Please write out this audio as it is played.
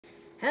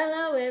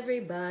Hello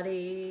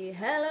everybody,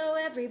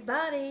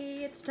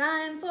 it's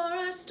time for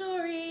our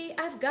story.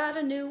 I've got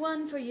a new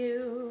one for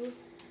you.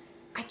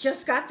 I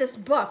just got this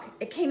book.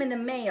 It came in the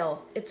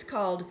mail. It's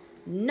called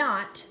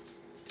Not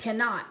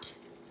Cannot.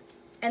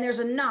 And there's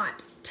a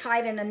knot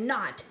tied in a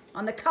knot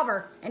on the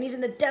cover, and he's in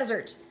the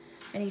desert,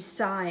 and he's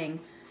sighing.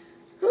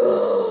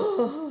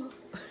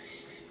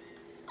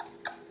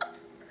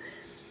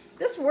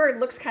 This word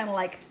looks kind of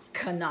like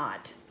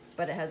cannot,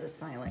 but it has a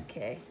silent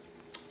K.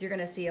 You're going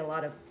to see a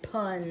lot of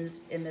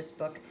puns in this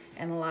book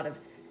and a lot of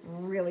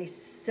really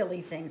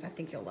silly things. I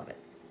think you'll love it.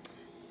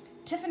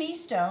 Tiffany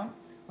Stone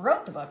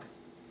wrote the book.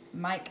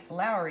 Mike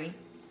Lowry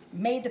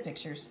made the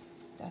pictures.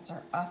 That's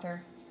our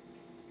author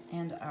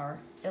and our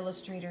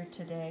illustrator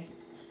today.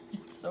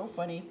 It's so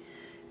funny.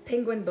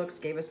 Penguin Books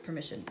gave us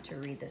permission to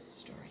read this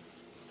story.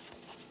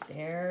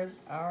 There's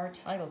our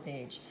title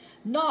page.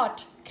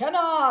 Not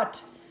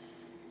cannot.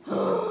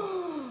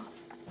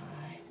 Sigh.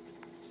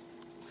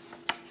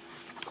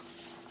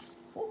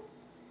 Oh,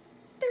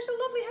 there's a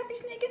lovely happy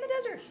snake in the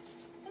desert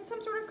and some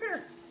sort of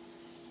critter.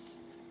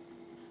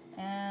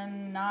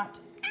 And not,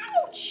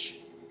 ouch!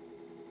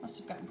 Must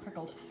have gotten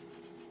prickled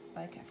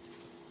by a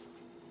cactus.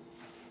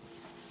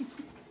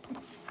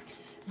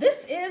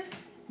 This is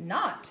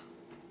not.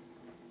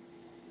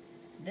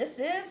 This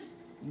is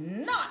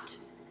not.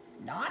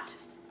 Not.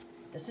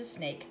 This is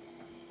snake.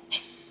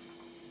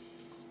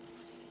 Hiss.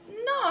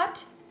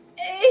 Not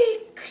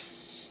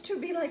aches to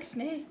be like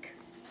snake.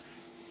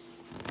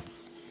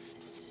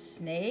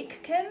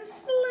 Snake can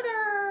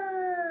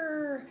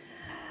slither.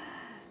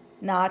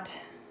 Not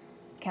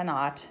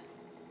cannot.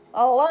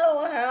 A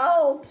little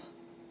help.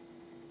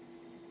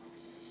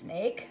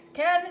 Snake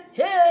can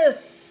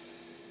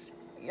hiss.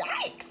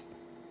 Yikes.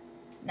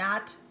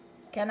 Not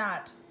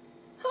cannot.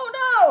 Oh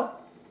no!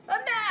 A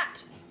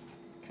gnat!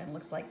 Kind of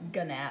looks like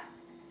gnat,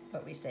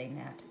 but we say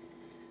gnat.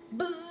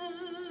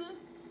 Bzzz.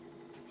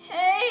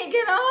 Hey,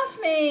 get off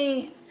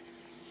me!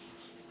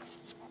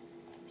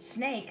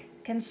 Snake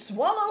can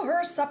swallow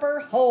her supper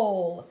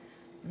whole.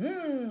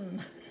 I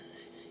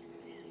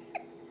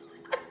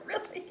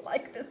really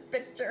like this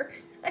picture.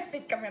 I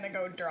think I'm gonna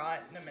go draw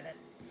it in a minute.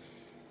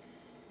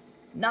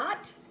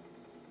 Not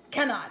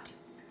cannot.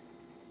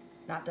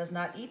 Not does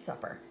not eat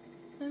supper.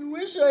 I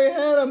wish I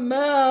had a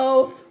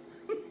mouth.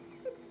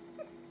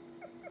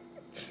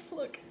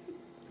 Look,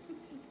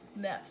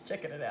 Nat's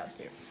checking it out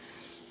too.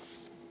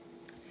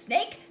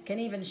 Snake can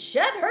even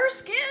shed her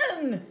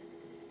skin.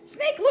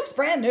 Snake looks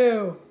brand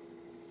new.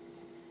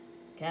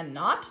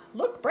 Cannot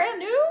look brand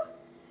new?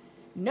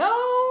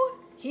 No,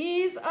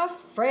 he's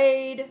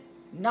afraid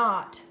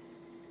not.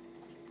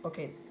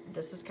 Okay,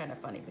 this is kind of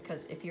funny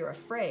because if you're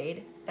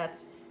afraid,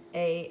 that's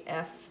A-F-R-A-I-D,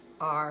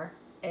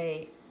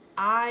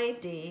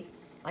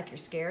 like you're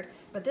scared.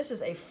 But this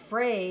is a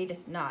frayed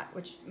knot,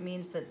 which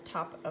means the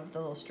top of the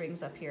little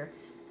strings up here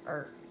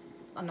are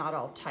not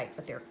all tight,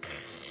 but they're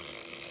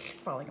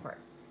falling apart.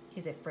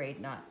 He's a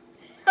frayed knot.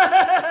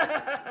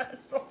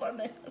 So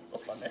funny, so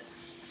funny.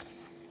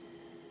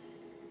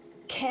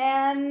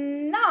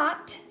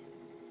 Cannot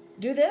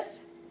do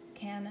this.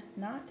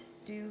 Cannot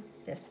do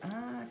this.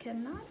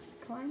 Cannot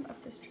climb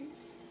up this tree.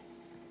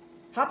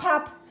 Hop,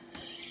 hop.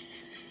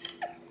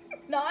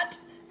 Not,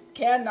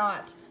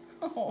 cannot.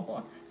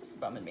 Oh, this is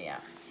bumming me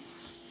out.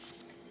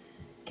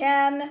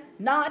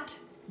 Cannot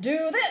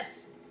do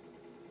this.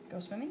 Go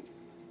swimming.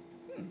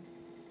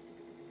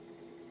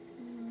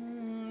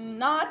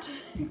 Not,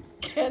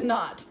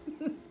 cannot.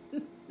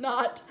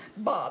 Not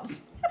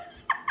Bob's.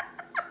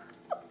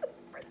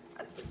 That's pretty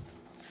funny.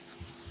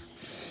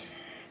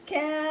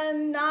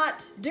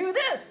 Cannot do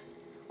this.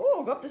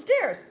 Oh, go up the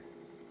stairs.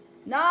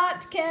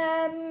 Not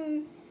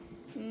can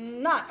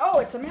not. Oh,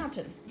 it's a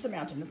mountain. It's a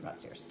mountain. It's not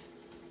stairs.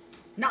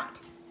 Not.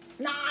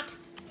 Not.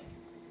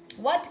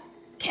 What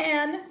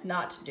can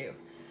not do?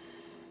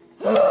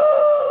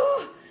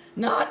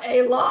 Not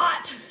a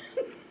lot.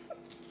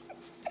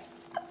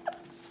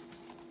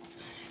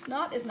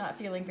 Not is not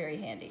feeling very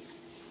handy.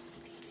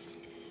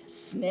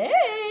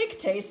 Snake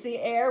tastes the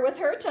air with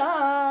her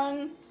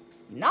tongue.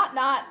 Not.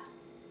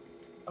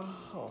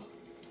 Oh.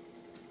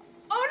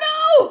 Oh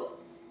no!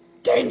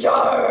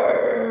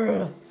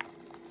 Danger!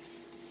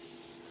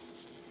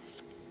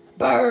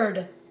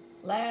 Bird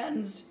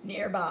lands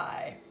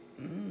nearby.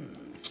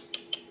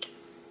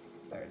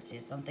 Bird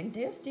sees something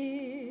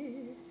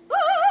tasty. Ah!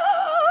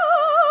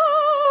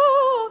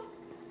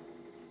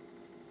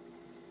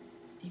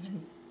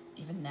 Even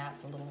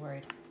Nat's a little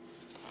worried.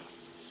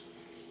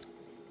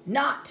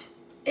 Not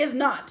is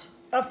not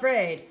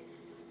afraid.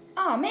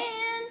 Aw,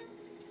 man.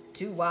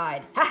 Too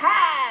wide. Ha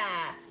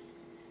ha!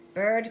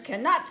 Bird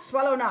cannot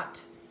swallow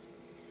not.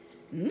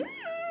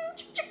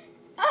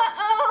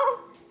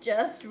 Uh-oh.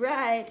 Just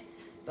right.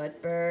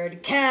 But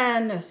bird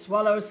can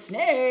swallow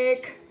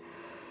snake.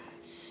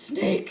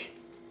 Snake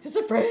is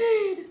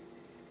afraid.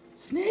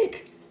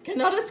 Snake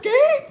cannot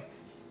escape.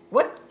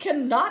 What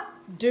cannot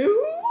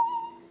do?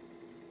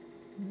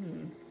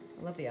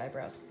 I love the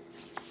eyebrows.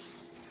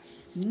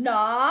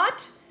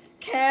 Not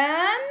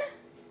can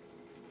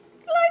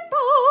light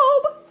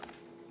bulb.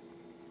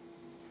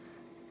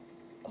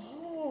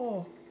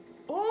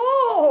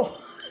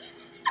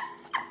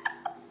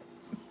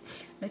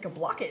 like a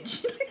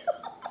blockage.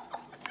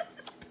 This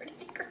is pretty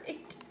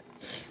great.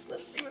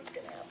 Let's see what's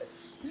gonna happen.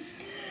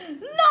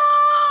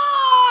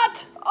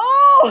 Not!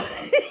 Oh!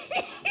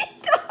 He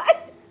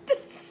died. The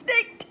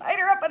snake tied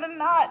her up in a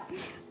knot.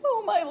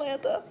 Oh, my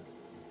Lanta.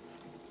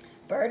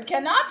 Bird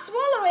cannot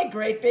swallow a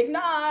great big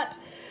knot.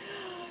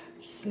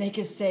 Snake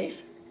is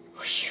safe.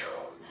 Whew.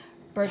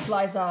 Bird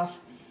flies off.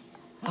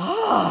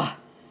 Ah,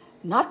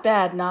 not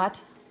bad,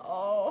 knot.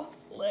 Oh,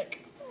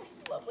 lick.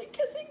 That's lovely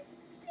kissing.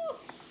 Oh.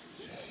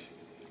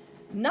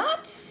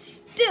 Knot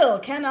still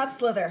cannot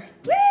slither.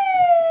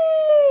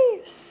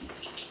 Whee!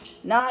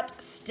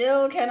 Knot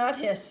still cannot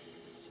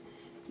hiss.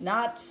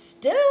 Knot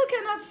still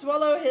cannot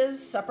swallow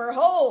his supper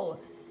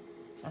whole.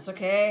 That's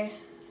okay.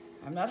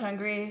 I'm not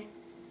hungry.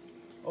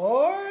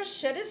 Or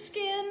shed his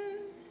skin.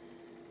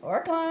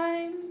 Or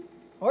climb.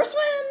 Or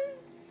swim.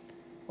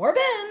 Or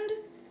bend.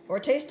 Or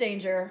taste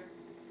danger.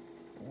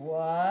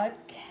 What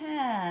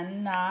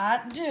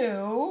cannot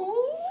do?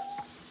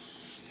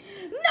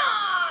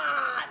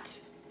 Knot!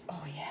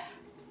 Oh yeah,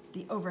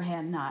 the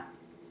overhand knot.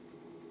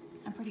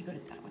 I'm pretty good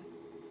at that one.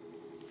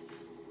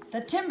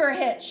 The timber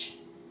hitch.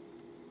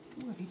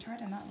 Ooh, have you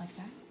tried a knot like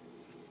that?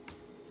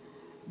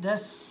 The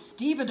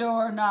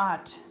stevedore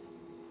knot.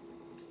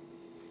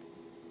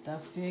 The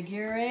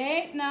figure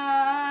eight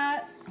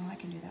knot. Oh, I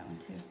can do that one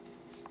too.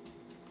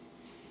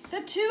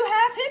 The two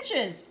half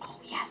hitches. Oh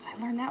yes,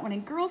 I learned that one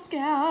in Girl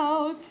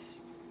Scouts.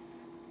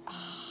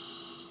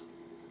 Ah,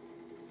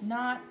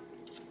 knot.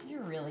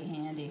 You're really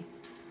handy.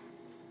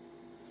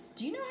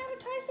 Do you know how to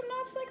tie some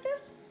knots like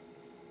this?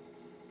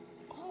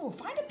 Oh,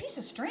 find a piece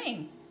of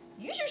string.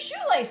 Use your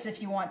shoelace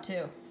if you want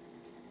to.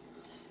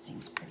 This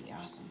seems pretty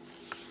awesome.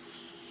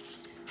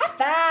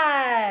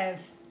 High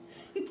five!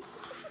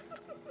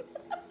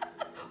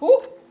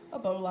 Ooh, a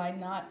bowline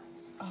knot.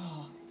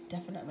 Oh,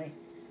 definitely.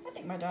 I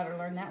think my daughter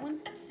learned that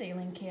one at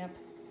sailing camp.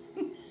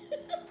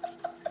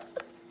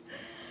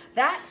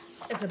 That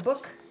is a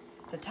book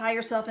to tie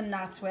yourself in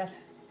knots with,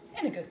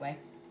 in a good way.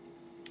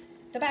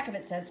 The back of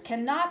it says,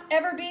 cannot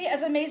ever be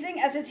as amazing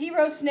as his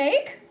hero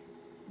Snake?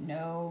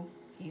 No,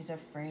 he's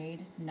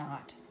afraid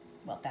not.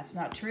 Well, that's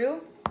not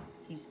true.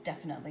 He's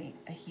definitely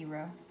a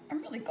hero.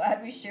 I'm really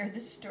glad we shared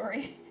this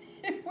story.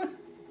 It was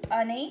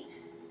punny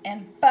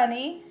and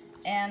funny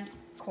and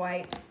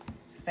quite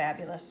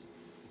fabulous.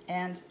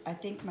 And I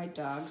think my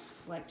dogs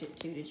liked it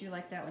too. Did you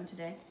like that one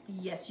today?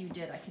 Yes, you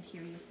did. I could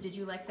hear you. Did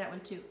you like that one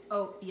too?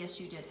 Oh, yes,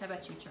 you did. How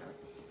about you, Charlie?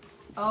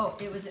 Oh,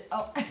 it was,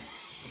 oh,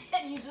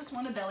 and you just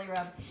want a belly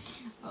rub.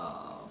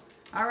 Oh,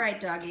 all right,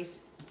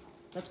 doggies.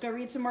 Let's go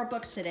read some more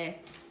books today.